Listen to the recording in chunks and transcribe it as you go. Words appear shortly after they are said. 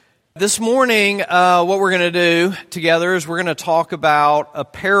This morning, what we're going to do together is we're going to talk about a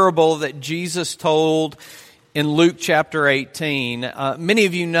parable that Jesus told in Luke chapter 18. Many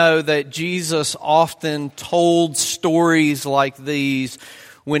of you know that Jesus often told stories like these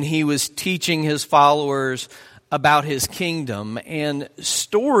when he was teaching his followers about his kingdom. And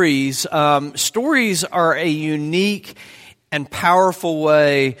stories are a unique and powerful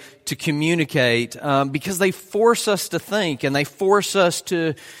way to communicate because they force us to think and they force us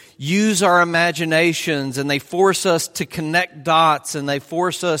to use our imaginations, and they force us to connect dots, and they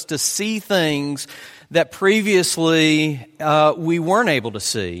force us to see things that previously we weren't able to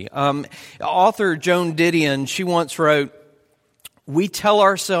see. Author Joan Didion, she once wrote, "We tell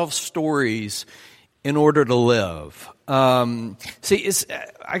ourselves stories in order to live." I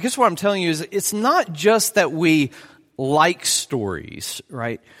guess what I'm telling you is it's not just that we like stories,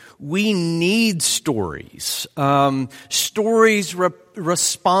 right? We need stories. Stories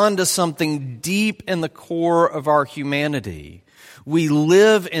respond to something deep in the core of our humanity. We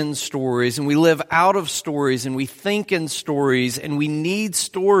live in stories, and we live out of stories, and we think in stories, and we need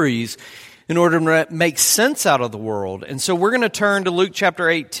stories in order to make sense out of the world. And so we're going to turn to Luke chapter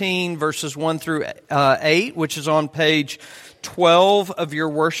 18, verses 1 through 8, which is on page 12 of your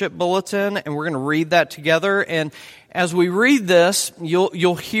worship bulletin, and we're going to read that together. And as we read this,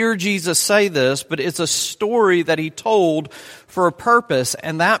 you'll hear Jesus say this, but it's a story that he told for a purpose,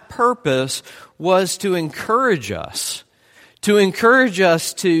 and that purpose was to encourage us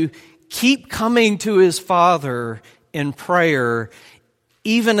to keep coming to his Father in prayer,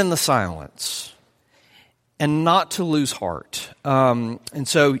 even in the silence, and not to lose heart. And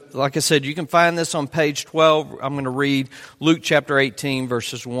so, like I said, you can find this on page 12. I'm going to read Luke chapter 18,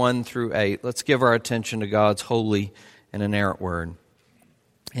 verses 1 through 8. Let's give our attention to God's holy and inerrant word.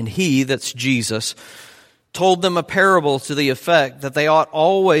 "And he," that's Jesus, "told them a parable to the effect that they ought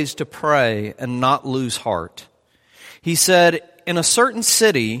always to pray and not lose heart. He said, 'In a certain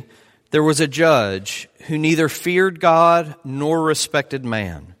city there was a judge who neither feared God nor respected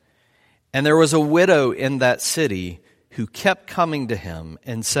man. And there was a widow in that city who kept coming to him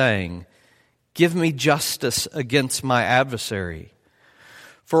and saying, "Give me justice against my adversary."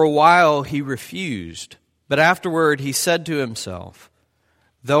 For a while he refused, but afterward he said to himself,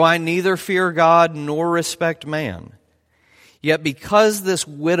 "Though I neither fear God nor respect man, yet because this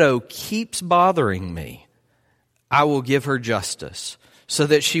widow keeps bothering me, I will give her justice, so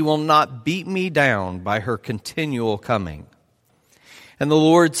that she will not beat me down by her continual coming." And the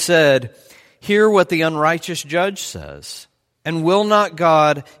Lord said, "Hear what the unrighteous judge says. And will not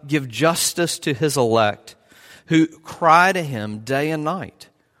God give justice to his elect, who cry to him day and night?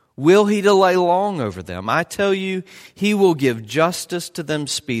 Will he delay long over them? I tell you, he will give justice to them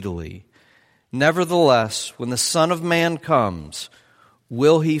speedily. Nevertheless, when the Son of Man comes,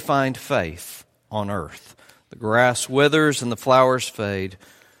 will he find faith on earth?" The grass withers and the flowers fade,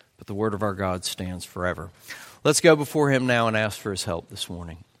 but the word of our God stands forever. Let's go before him now and ask for his help this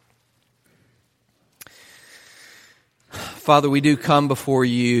morning. Father, we do come before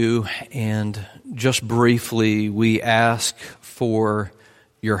you, and just briefly, we ask for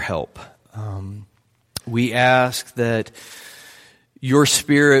your help. We ask that your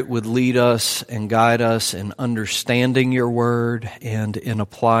Spirit would lead us and guide us in understanding your word and in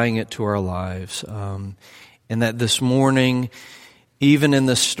applying it to our lives. And that this morning, even in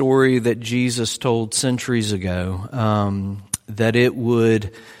the story that Jesus told centuries ago, that it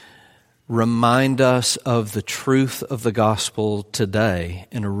would remind us of the truth of the gospel today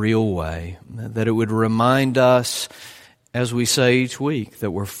in a real way. That it would remind us, as we say each week,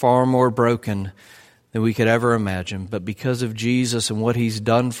 that we're far more broken than we could ever imagine. But because of Jesus and what he's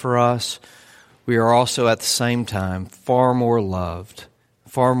done for us, we are also at the same time far more loved,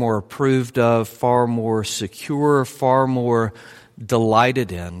 far more approved of, far more secure, far more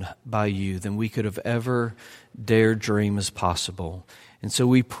delighted in by you than we could have ever dared dream as possible. And so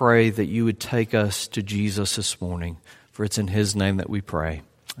we pray that you would take us to Jesus this morning, for it's in his name that we pray.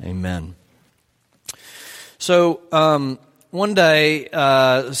 Amen. So one day,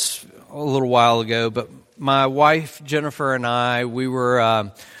 a little while ago, but my wife Jennifer and I, we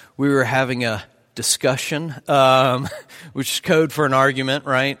were having a discussion, which is code for an argument,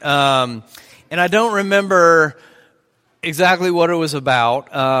 right? And I don't remember exactly what it was about,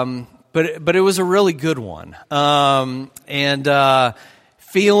 but it was a really good one. And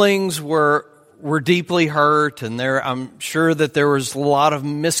feelings were deeply hurt, and I'm sure that there was a lot of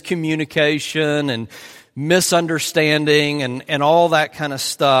miscommunication, and misunderstanding and all that kind of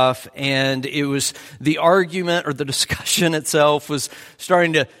stuff. And it was the argument or the discussion itself was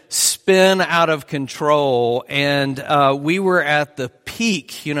starting to spin out of control. And we were at the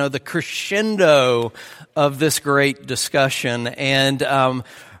peak, the crescendo of this great discussion. And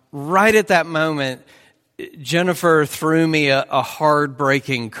right at that moment, Jennifer threw me a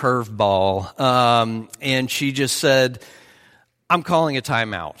hard-breaking curveball. And she just said, "I'm calling a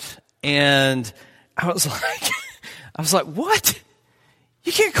timeout." And I was like, what?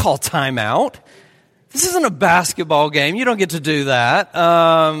 You can't call timeout. This isn't a basketball game. You don't get to do that.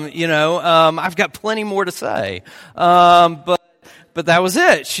 I've got plenty more to say. But that was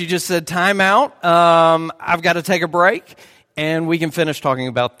it. She just said timeout. I've got to take a break, and we can finish talking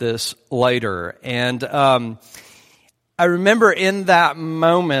about this later. And I remember in that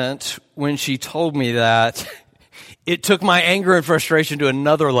moment when she told me that, it took my anger and frustration to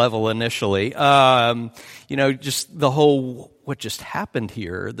another level initially. Just the whole, what just happened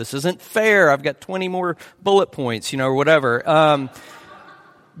here? This isn't fair. I've got 20 more bullet points, or whatever.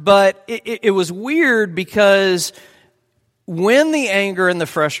 But it was weird because when the anger and the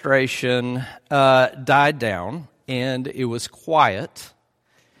frustration died down and it was quiet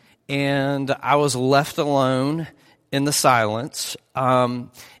and I was left alone in the silence,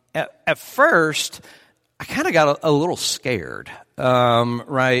 at first, I kind of got a little scared,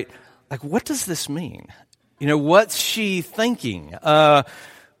 right? Like, what does this mean? What's she thinking?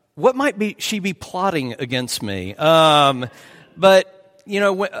 What might she be plotting against me? But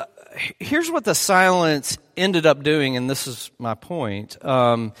here's what the silence ended up doing, and this is my point.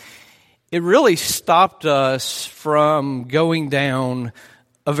 It really stopped us from going down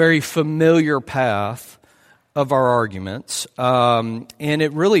a very familiar path of our arguments, and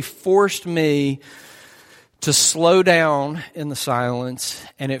it really forced me to slow down in the silence,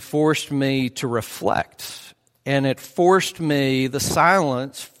 and it forced me to reflect. And the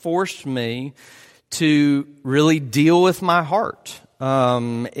silence forced me to really deal with my heart.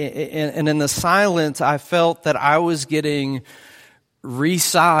 And in the silence, I felt that I was getting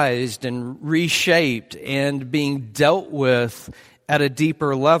resized and reshaped and being dealt with at a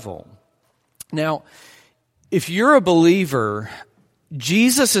deeper level. Now, if you're a believer,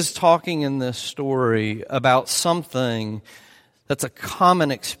 Jesus is talking in this story about something that's a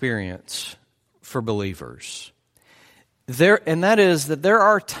common experience for believers. And that is that there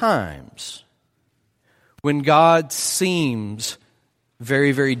are times when God seems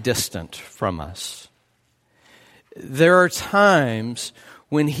very, very distant from us. There are times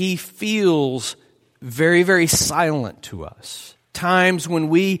when He feels very, very silent to us. Times when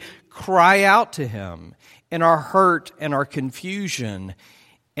we cry out to Him in our hurt and our confusion,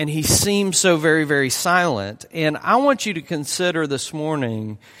 and He seems so very, very silent. And I want you to consider this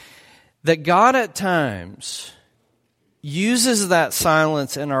morning that God at times uses that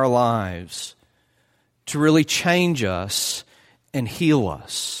silence in our lives to really change us and heal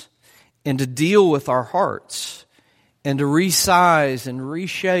us, and to deal with our hearts, and to resize and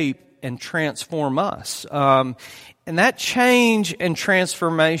reshape and transform us. And that change and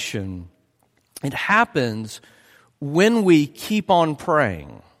transformation, it happens when we keep on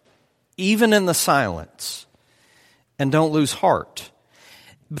praying, even in the silence, and don't lose heart.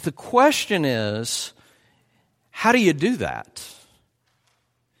 But the question is, how do you do that?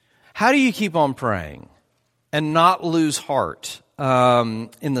 How do you keep on praying and not lose heart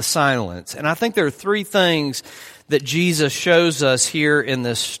in the silence? And I think there are three things that Jesus shows us here in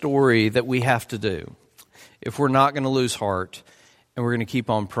this story that we have to do if we're not going to lose heart and we're going to keep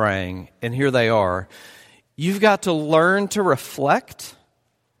on praying. And here they are. You've got to learn to reflect.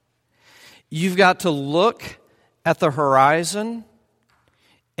 You've got to look at the horizon.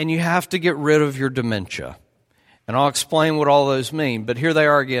 And you have to get rid of your dementia. And I'll explain what all those mean. But here they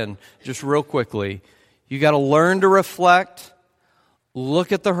are again, just real quickly. You've got to learn to reflect,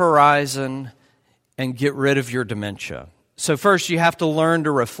 look at the horizon, and get rid of your dementia. So first, you have to learn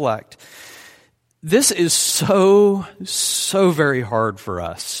to reflect. This is so very hard for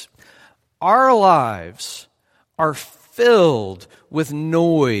us. Our lives are filled with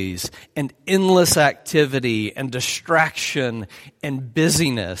noise and endless activity and distraction and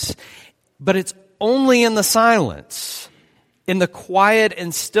busyness. But it's only in the silence, in the quiet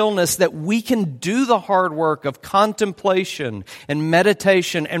and stillness, that we can do the hard work of contemplation and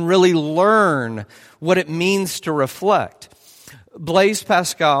meditation and really learn what it means to reflect. Blaise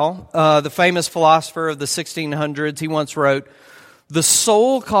Pascal, the famous philosopher of the 1600s, he once wrote, "The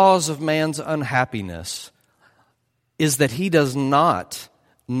sole cause of man's unhappiness is that he does not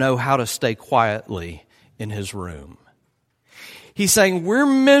know how to stay quietly in his room." He's saying we're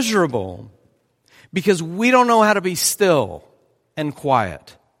miserable because we don't know how to be still and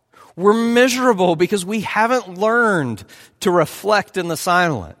quiet. We're miserable because we haven't learned to reflect in the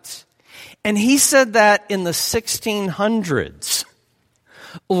silence. And he said that in the 1600s,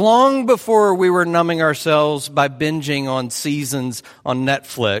 long before we were numbing ourselves by binging on seasons on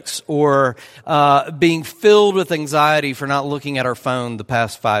Netflix or being filled with anxiety for not looking at our phone the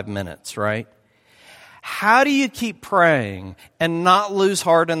past 5 minutes, right? How do you keep praying and not lose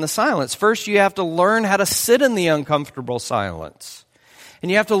heart in the silence? First, you have to learn how to sit in the uncomfortable silence. And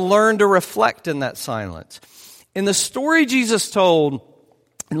you have to learn to reflect in that silence. In the story Jesus told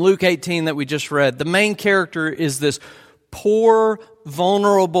in Luke 18 that we just read, the main character is this poor,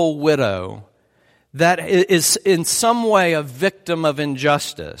 vulnerable widow that is in some way a victim of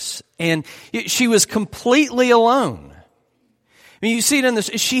injustice. And she was completely alone. I mean, you see it in this,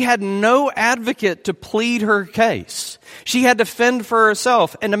 she had no advocate to plead her case. She had to fend for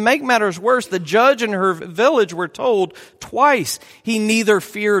herself. And to make matters worse, the judge in her village were told twice he neither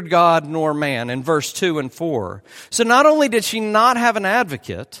feared God nor man in verse 2 and 4. So not only did she not have an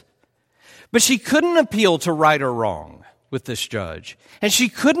advocate, but she couldn't appeal to right or wrong with this judge. And she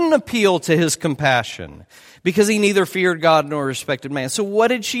couldn't appeal to his compassion because he neither feared God nor respected man. So what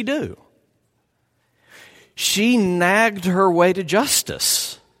did she do? She nagged her way to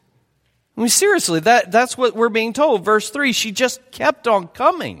justice. I mean, seriously, that's what we're being told. Verse 3, she just kept on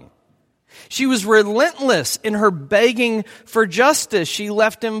coming. She was relentless in her begging for justice. She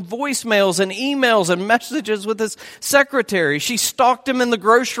left him voicemails and emails and messages with his secretary. She stalked him in the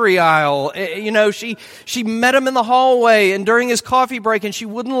grocery aisle. You know, she met him in the hallway and during his coffee break, and she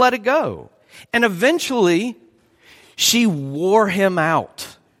wouldn't let it go. And eventually, she wore him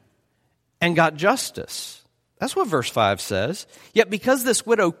out and got justice. That's what verse 5 says. Yet because this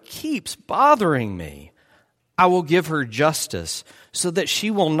widow keeps bothering me, I will give her justice so that she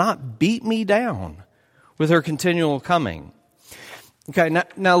will not beat me down with her continual coming. Okay,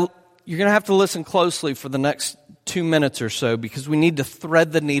 now you're going to have to listen closely for the next 2 minutes or so because we need to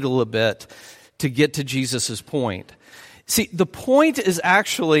thread the needle a bit to get to Jesus' point. See, the point is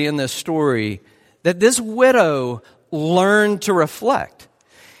actually in this story that this widow learned to reflect.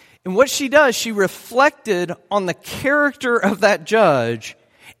 And what she does, she reflected on the character of that judge,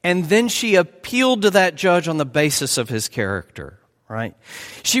 and then she appealed to that judge on the basis of his character, right?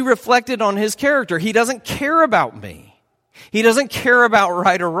 She reflected on his character. He doesn't care about me. He doesn't care about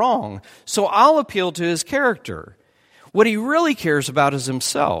right or wrong. So I'll appeal to his character. What he really cares about is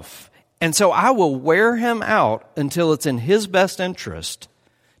himself. And so I will wear him out until it's in his best interest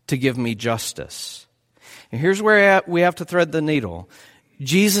to give me justice. And here's where we have to thread the needle.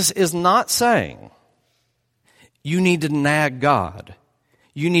 Jesus is not saying you need to nag God.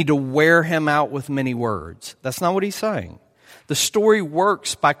 You need to wear him out with many words. That's not what he's saying. The story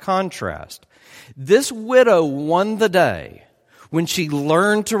works by contrast. This widow won the day when she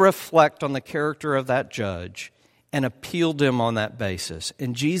learned to reflect on the character of that judge and appealed to him on that basis.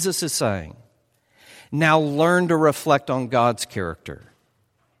 And Jesus is saying, now learn to reflect on God's character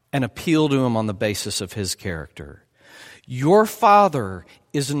and appeal to him on the basis of his character. Your Father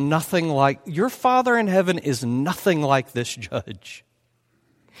in heaven is nothing like this judge.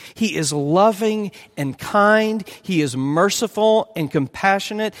 He is loving and kind. He is merciful and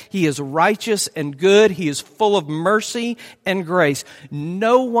compassionate. He is righteous and good. He is full of mercy and grace.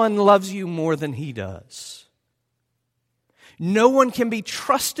 No one loves you more than he does. No one can be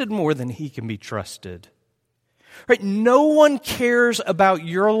trusted more than he can be trusted. Right? No one cares about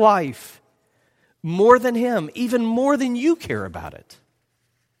your life more than him, even more than you care about it.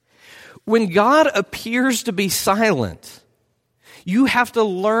 When God appears to be silent, you have to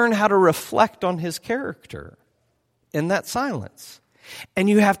learn how to reflect on his character in that silence. And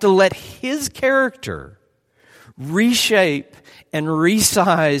you have to let his character reshape and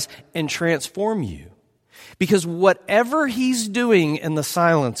resize and transform you. Because whatever he's doing in the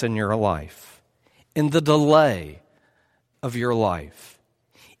silence in your life, in the delay of your life,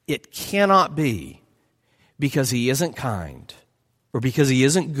 it cannot be because he isn't kind, or because he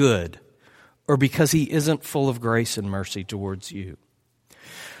isn't good, or because he isn't full of grace and mercy towards you.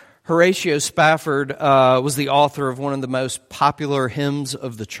 Horatio Spafford was the author of one of the most popular hymns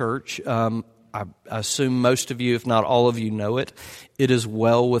of the church. I assume most of you, if not all of you, know it. It is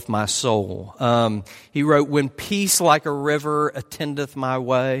Well With My Soul. He wrote, when peace like a river attendeth my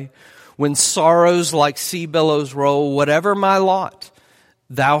way, when sorrows like sea billows roll, whatever my lot,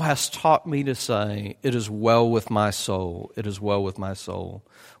 thou hast taught me to say, it is well with my soul. It is well with my soul.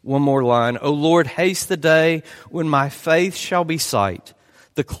 One more line. O Lord, haste the day when my faith shall be sight.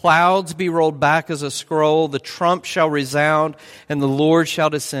 The clouds be rolled back as a scroll. The trump shall resound and the Lord shall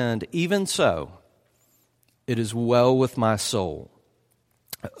descend. Even so, It is well with my soul.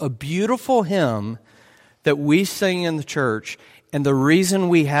 A beautiful hymn that we sing in the church, and the reason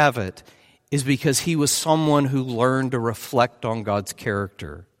we have it is because he was someone who learned to reflect on God's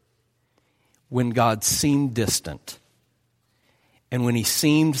character when God seemed distant and when he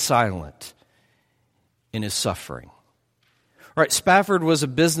seemed silent in his suffering. All right, Spafford was a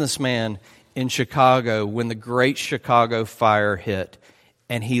businessman in Chicago when the Great Chicago Fire hit,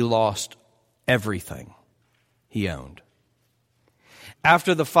 and he lost everything he owned.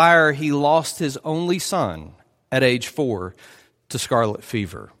 After the fire, he lost his only son at age 4 to scarlet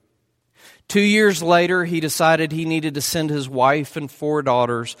fever. 2 years later, he decided he needed to send his wife and 4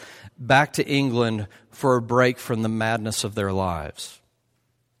 daughters back to England for a break from the madness of their lives.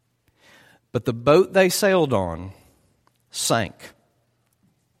 But the boat they sailed on sank,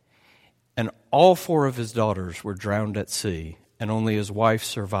 and all 4 of his daughters were drowned at sea, and only his wife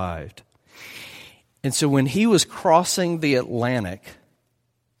survived. And so when he was crossing the Atlantic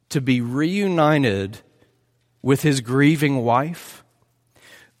to be reunited with his grieving wife,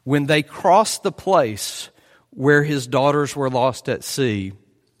 when they crossed the place where his daughters were lost at sea,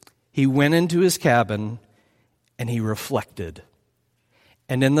 he went into his cabin and he reflected.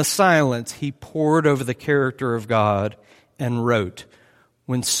 And in the silence, he pored over the character of God and wrote,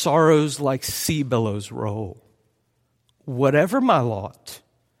 "When sorrows like sea billows roll, whatever my lot,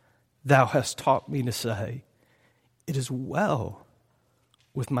 thou hast taught me to say, it is well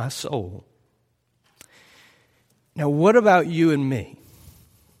with my soul." Now, what about you and me?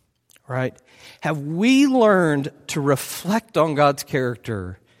 Right? Have we learned to reflect on God's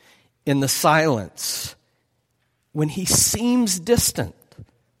character in the silence when he seems distant?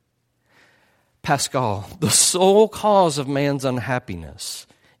 Pascal, the sole cause of man's unhappiness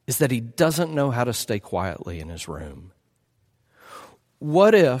is that he doesn't know how to stay quietly in his room.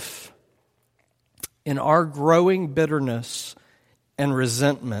 What if, in our growing bitterness and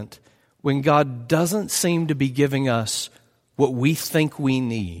resentment, when God doesn't seem to be giving us what we think we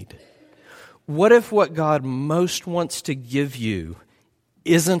need, what if what God most wants to give you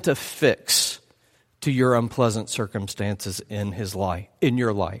isn't a fix to your unpleasant circumstances in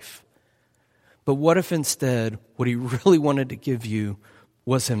your life? But what if instead what he really wanted to give you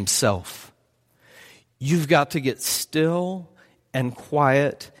was himself? You've got to get still and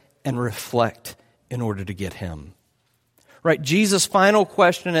quiet and reflect in order to get him. Right? Jesus' final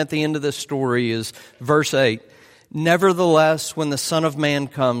question at the end of this story is verse 8. "Nevertheless, when the Son of Man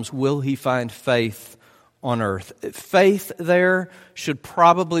comes, will he find faith on earth?" Faith there should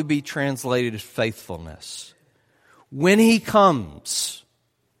probably be translated faithfulness. When he comes,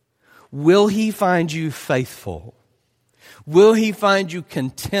 will he find you faithful? Will he find you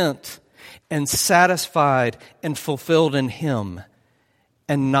content and satisfied and fulfilled in him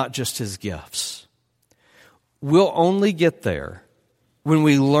and not just his gifts? We'll only get there when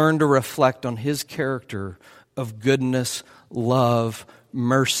we learn to reflect on his character of goodness, love,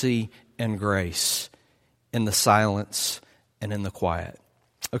 mercy, and grace in the silence and in the quiet.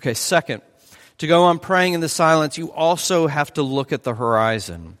 Okay, second, to go on praying in the silence, you also have to look at the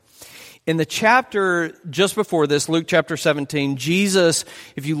horizon. In the chapter just before this, Luke chapter 17, Jesus,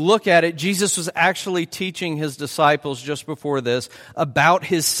 if you look at it, Jesus was actually teaching his disciples just before this about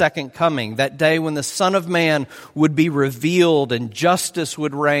his second coming, that day when the Son of Man would be revealed and justice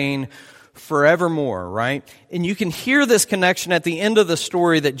would reign forevermore, right? And you can hear this connection at the end of the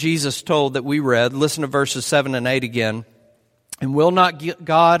story that Jesus told that we read. Listen to verses 7 and 8 again. "And will not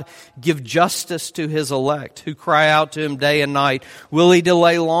God give justice to his elect, who cry out to him day and night? Will he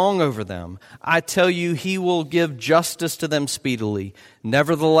delay long over them? I tell you, he will give justice to them speedily.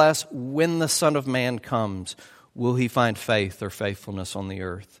 Nevertheless, when the Son of Man comes, will he find faith or faithfulness on the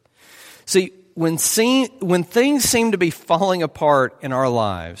earth?" See, when things seem to be falling apart in our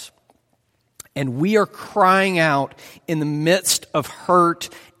lives, and we are crying out in the midst of hurt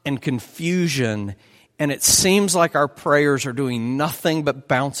and confusion, and it seems like our prayers are doing nothing but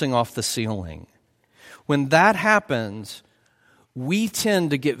bouncing off the ceiling. When that happens, we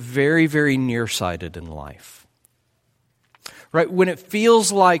tend to get very, very nearsighted in life. Right? When it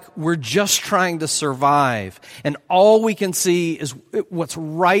feels like we're just trying to survive and all we can see is what's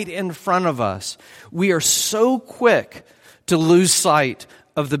right in front of us, we are so quick to lose sight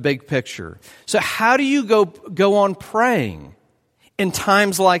of the big picture. So how do you go on praying in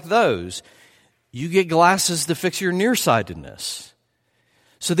times like those? You get glasses to fix your nearsightedness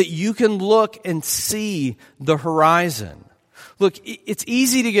so that you can look and see the horizon. Look, it's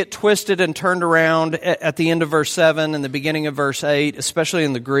easy to get twisted and turned around at the end of verse 7 and the beginning of verse 8, especially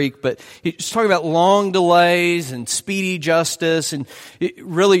in the Greek, but he's talking about long delays and speedy justice, and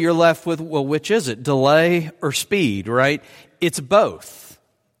really you're left with, well, which is it, delay or speed, right? It's both.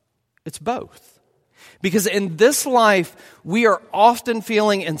 It's both. Because in this life, we are often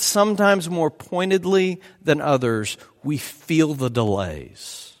feeling, and sometimes more pointedly than others, we feel the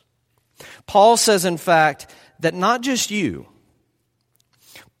delays. Paul says, in fact, that not just you,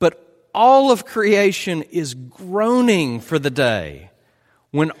 but all of creation is groaning for the day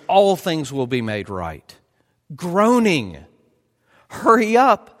when all things will be made right. Groaning. Hurry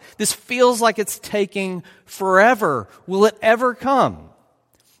up. This feels like it's taking forever. Will it ever come?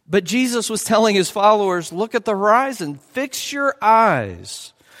 But Jesus was telling his followers, look at the horizon. Fix your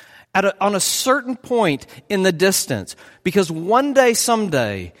eyes on a certain point in the distance. Because one day,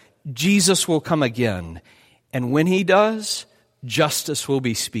 someday, Jesus will come again. And when he does, justice will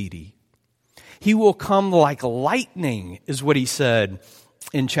be speedy. He will come like lightning, is what he said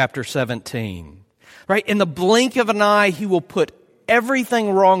in chapter 17. Right? In the blink of an eye, he will put everything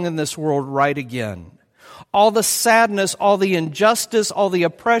wrong in this world right again. All the sadness, all the injustice, all the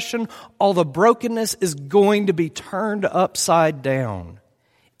oppression, all the brokenness is going to be turned upside down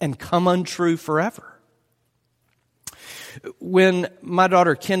and come untrue forever. When my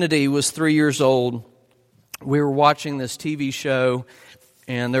daughter Kennedy was 3 years old, we were watching this TV show,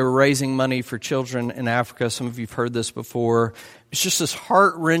 and they were raising money for children in Africa. Some of you have heard this before. It's just this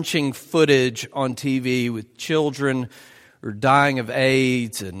heart-wrenching footage on TV with children who are dying of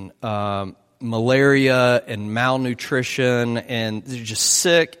AIDS and malaria and malnutrition, and they're just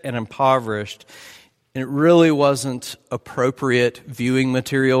sick and impoverished. And it really wasn't appropriate viewing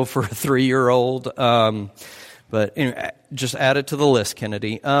material for a 3-year-old. But anyway, just add it to the list,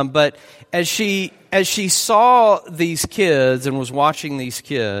 Kennedy. But as she saw these kids and was watching these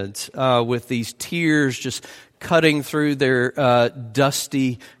kids with these tears just cutting through their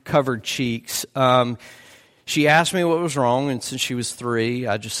dusty covered cheeks, she asked me what was wrong, and since she was 3,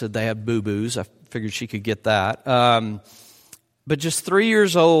 I just said they had boo-boos. I figured she could get that. But just 3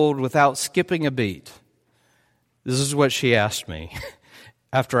 years old, without skipping a beat, this is what she asked me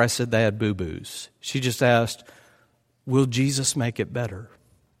after I said they had boo-boos. She just asked, will Jesus make it better?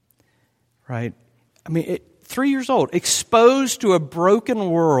 Right? I mean, 3 years old, exposed to a broken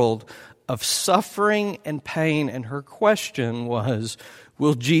world of suffering and pain, and her question was,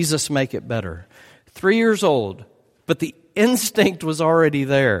 will Jesus make it better? 3 years old, but the instinct was already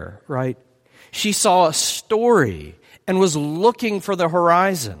there, right? She saw a story and was looking for the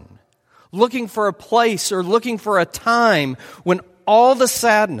horizon, looking for a place or looking for a time when all the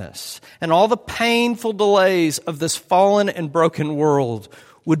sadness and all the painful delays of this fallen and broken world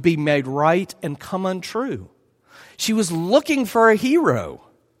would be made right and come untrue. She was looking for a hero,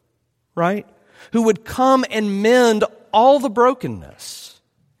 right? Who would come and mend all the brokenness.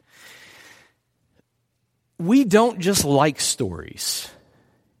 We don't just like stories.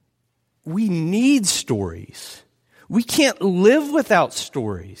 We need stories. We can't live without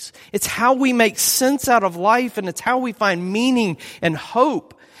stories. It's how we make sense out of life, and it's how we find meaning and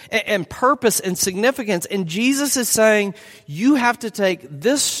hope and purpose and significance. And Jesus is saying, you have to take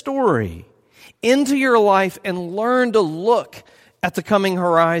this story into your life and learn to look at the coming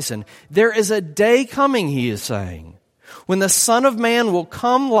horizon. There is a day coming, he is saying, when the Son of Man will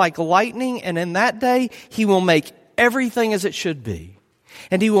come like lightning, and in that day he will make everything as it should be.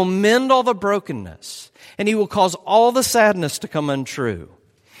 And he will mend all the brokenness, and he will cause all the sadness to come untrue.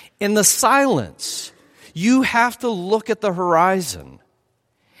 In the silence, you have to look at the horizon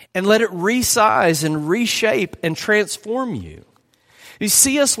and let it resize and reshape and transform you.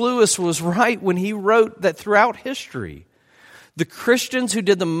 C.S. Lewis was right when he wrote that throughout history, the Christians who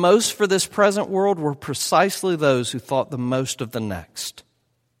did the most for this present world were precisely those who thought the most of the next.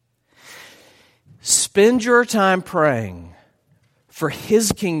 Spend your time praying for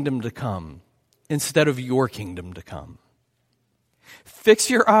his kingdom to come instead of your kingdom to come. Fix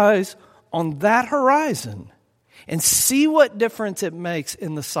your eyes on that horizon and see what difference it makes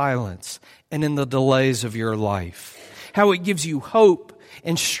in the silence and in the delays of your life. How it gives you hope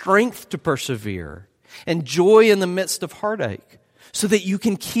and strength to persevere and joy in the midst of heartache, so that you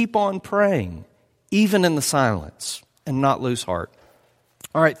can keep on praying, even in the silence, and not lose heart.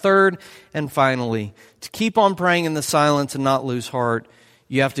 All right, third and finally, to keep on praying in the silence and not lose heart,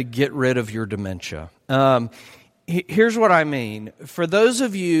 you have to get rid of your dementia. Here's what I mean. For those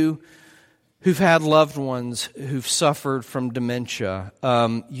of you who've had loved ones who've suffered from dementia,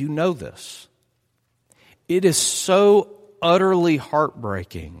 you know this. It is so utterly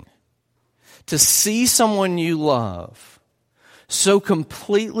heartbreaking to see someone you love so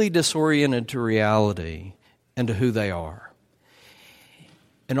completely disoriented to reality and to who they are.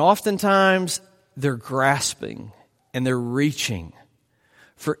 And oftentimes, they're grasping and they're reaching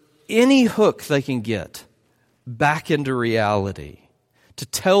for any hook they can get back into reality to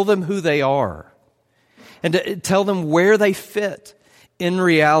tell them who they are and to tell them where they fit in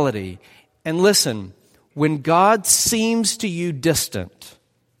reality. And listen, when God seems to you distant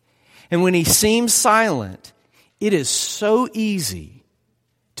and when He seems silent, it is so easy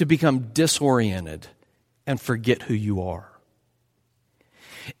to become disoriented and forget who you are.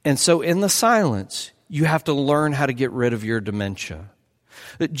 And so in the silence, you have to learn how to get rid of your dementia.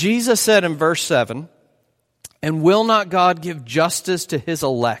 Jesus said in verse 7, "And will not God give justice to His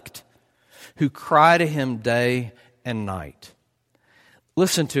elect, who cry to Him day and night?"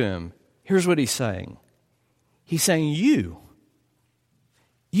 Listen to Him. Here's what He's saying. He's saying, you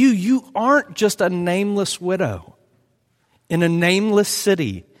aren't just a nameless widow in a nameless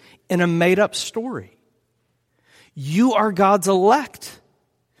city in a made-up story. You are God's elect.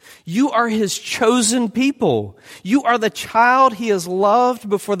 You are His chosen people. You are the child He has loved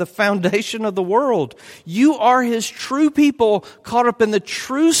before the foundation of the world. You are His true people caught up in the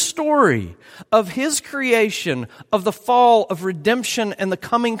true story of His creation, of the fall, of redemption, and the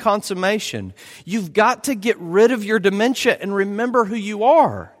coming consummation. You've got to get rid of your dementia and remember who you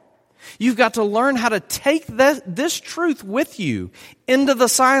are. You've got to learn how to take this truth with you into the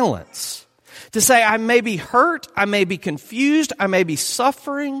silence. To say, I may be hurt, I may be confused, I may be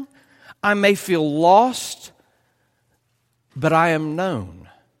suffering, I may feel lost, but I am known.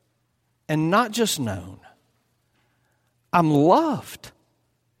 And not just known, I'm loved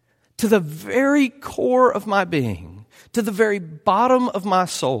to the very core of my being, to the very bottom of my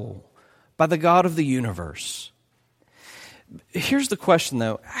soul by the God of the universe. Here's the question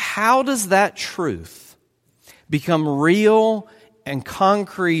though, how does that truth become real and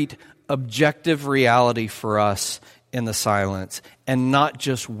concrete objective reality for us in the silence and not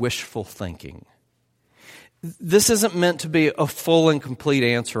just wishful thinking? This isn't meant to be a full and complete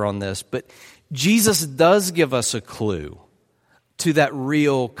answer on this, but Jesus does give us a clue to that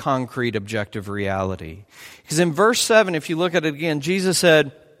real, concrete, objective reality. Because in verse 7, if you look at it again, Jesus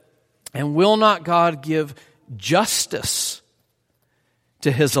said, "And will not God give justice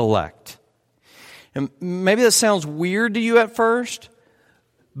to His elect?" And maybe that sounds weird to you at first,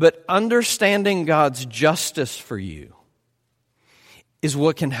 but understanding God's justice for you is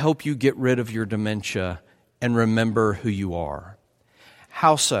what can help you get rid of your dementia and remember who you are.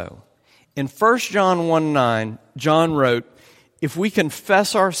 How so? In 1 John 1:9, John wrote, "If we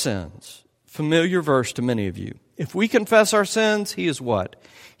confess our sins," familiar verse to many of you, "if we confess our sins, He is what?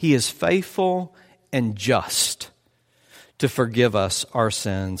 He is faithful and just to forgive us our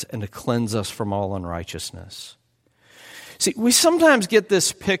sins and to cleanse us from all unrighteousness." See, we sometimes get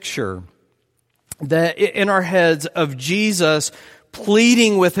this picture that in our heads of Jesus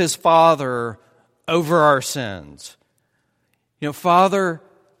pleading with His Father over our sins. You know, "Father,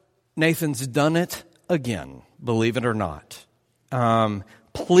 Nathan's done it again, believe it or not.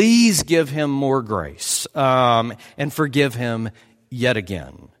 Please give him more grace and forgive him yet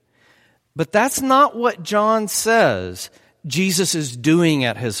again." But that's not what John says Jesus is doing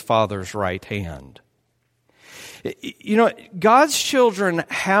at His Father's right hand. You know, God's children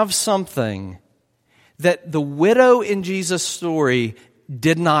have something that the widow in Jesus' story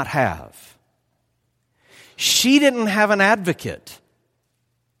did not have. She didn't have an advocate.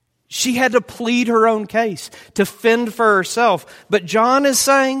 She had to plead her own case, to fend for herself. But John is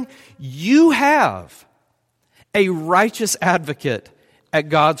saying, you have a righteous advocate at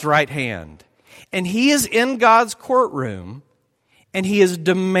God's right hand. And He is in God's courtroom, and He is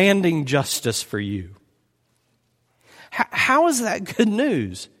demanding justice for you. How is that good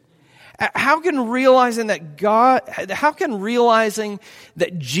news? How can realizing that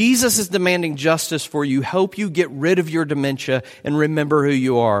Jesus is demanding justice for you help you get rid of your dementia and remember who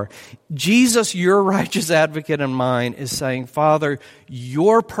you are? Jesus, your righteous advocate and mine, is saying, "Father,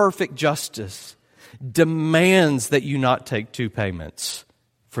 your perfect justice demands that you not take two payments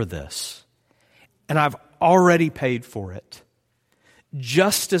for this. And I've already paid for it.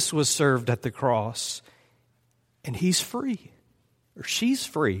 Justice was served at the cross. And He's free, or she's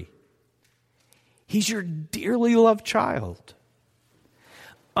free. He's your dearly loved child."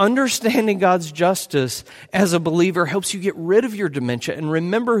 Understanding God's justice as a believer helps you get rid of your dementia and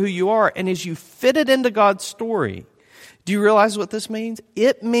remember who you are. And as you fit it into God's story, do you realize what this means?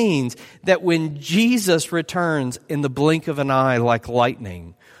 It means that when Jesus returns in the blink of an eye like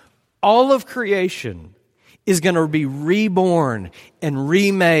lightning, all of creation is going to be reborn and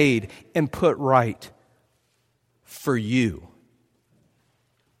remade and put right for you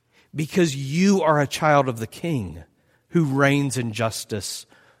because you are a child of the King who reigns in justice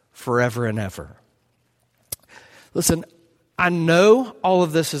forever and ever. Listen, I know all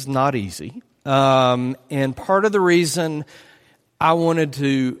of this is not easy, and part of the reason I wanted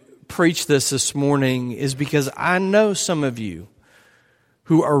to preach this morning is because I know some of you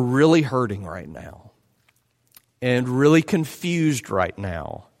who are really hurting right now and really confused right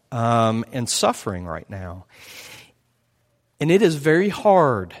now and suffering right now. And it is very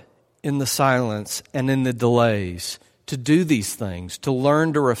hard in the silence and in the delays to do these things, to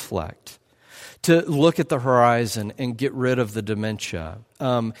learn to reflect, to look at the horizon and get rid of the dementia.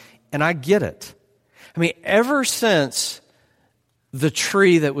 And I get it. I mean, ever since the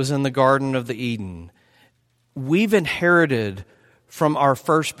tree that was in the Garden of the Eden, we've inherited from our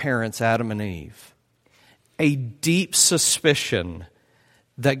first parents, Adam and Eve, a deep suspicion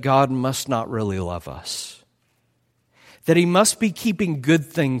that God must not really love us, that He must be keeping good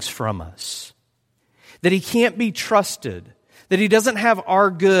things from us, that He can't be trusted, that He doesn't have our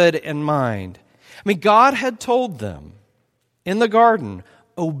good in mind. I mean, God had told them in the garden,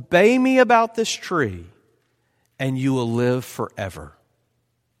 obey me about this tree, and you will live forever.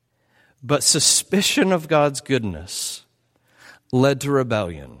 But suspicion of God's goodness led to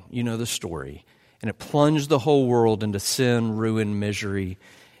rebellion. You know the story. And it plunged the whole world into sin, ruin, misery,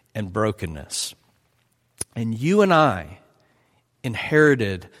 and brokenness. And you and I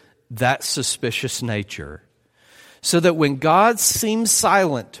inherited that suspicious nature, so that when God seems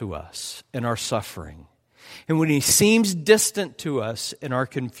silent to us in our suffering, and when He seems distant to us in our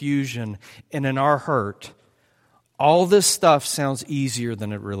confusion and in our hurt, all this stuff sounds easier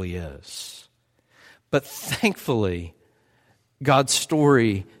than it really is. But thankfully, God's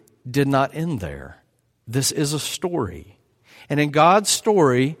story did not end there. This is a story. And in God's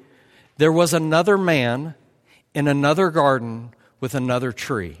story, there was another man in another garden with another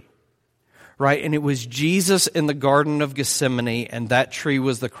tree. Right? And it was Jesus in the Garden of Gethsemane, and that tree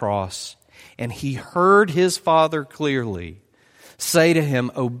was the cross. And He heard His Father clearly say to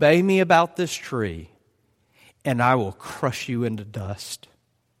Him, obey me about this tree, and I will crush you into dust.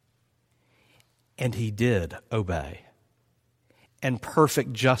 And He did obey. And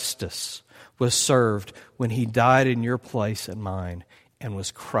perfect justice was served when He died in your place and mine and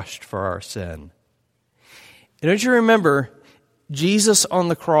was crushed for our sin. And don't you remember, Jesus on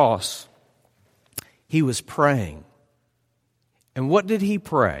the cross, He was praying. And what did He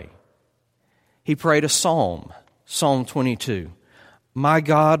pray? He prayed a psalm, Psalm 22. My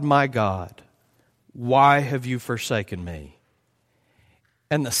God, why have you forsaken me?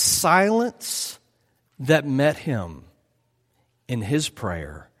 And the silence that met Him in His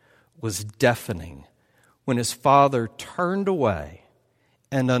prayer was deafening when His Father turned away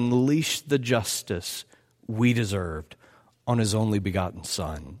and unleashed the justice we deserved on His only begotten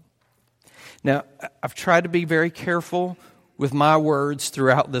Son. Now, I've tried to be very careful with my words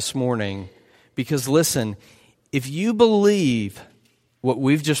throughout this morning because, listen, if you believe what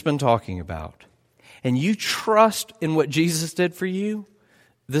we've just been talking about and you trust in what Jesus did for you,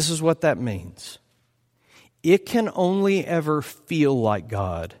 this is what that means. It can only ever feel like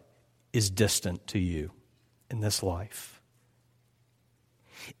God is distant to you in this life.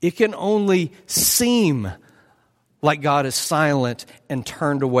 It can only seem like God is silent and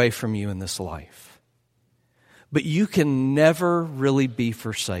turned away from you in this life. But you can never really be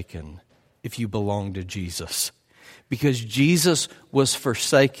forsaken if you belong to Jesus, because Jesus was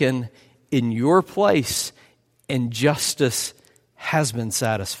forsaken in your place and justice has been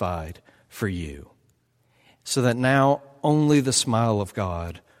satisfied for you, so that now only the smile of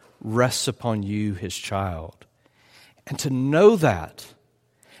God rests upon you, His child. And to know that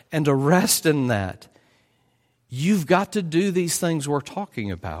and to rest in that, you've got to do these things we're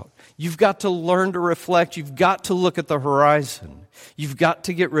talking about. You've got to learn to reflect. You've got to look at the horizon. You've got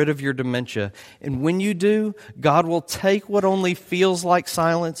to get rid of your dementia. And when you do, God will take what only feels like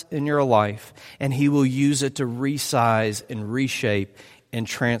silence in your life, and He will use it to resize and reshape and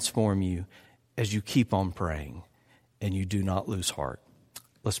transform you as you keep on praying and you do not lose heart.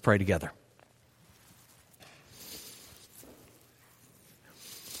 Let's pray together.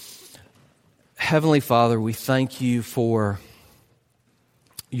 Heavenly Father, we thank You for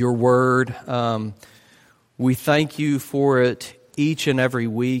Your word. We thank You for it each and every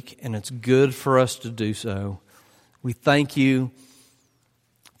week, and it's good for us to do so. We thank You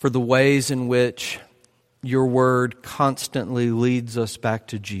for the ways in which Your word constantly leads us back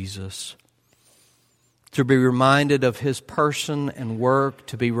to Jesus, to be reminded of His person and work,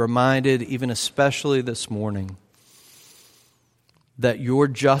 to be reminded, even especially this morning, that Your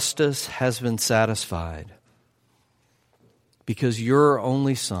justice has been satisfied because your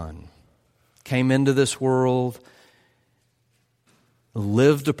only Son came into this world,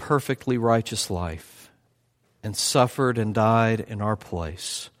 lived a perfectly righteous life, and suffered and died in our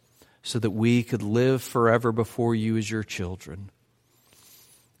place so that we could live forever before you as your children.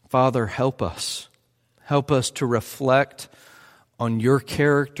 Father, help us. Help us to reflect on your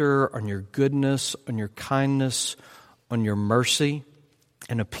character, on your goodness, on your kindness, on your mercy,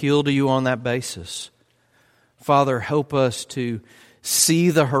 and appeal to you on that basis. Father, help us to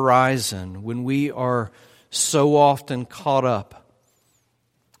see the horizon when we are so often caught up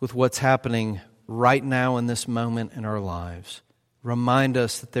with what's happening right now in this moment in our lives. Remind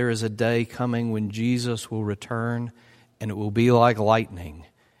us that there is a day coming when Jesus will return, and it will be like lightning,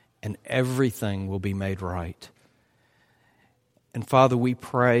 and everything will be made right. And Father, we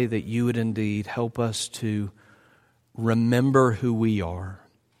pray that you would indeed help us to remember who we are,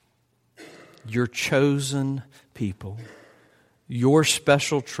 your chosen people, your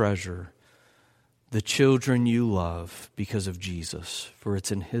special treasure, the children you love because of Jesus. For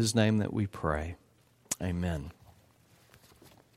it's in His name that we pray. Amen.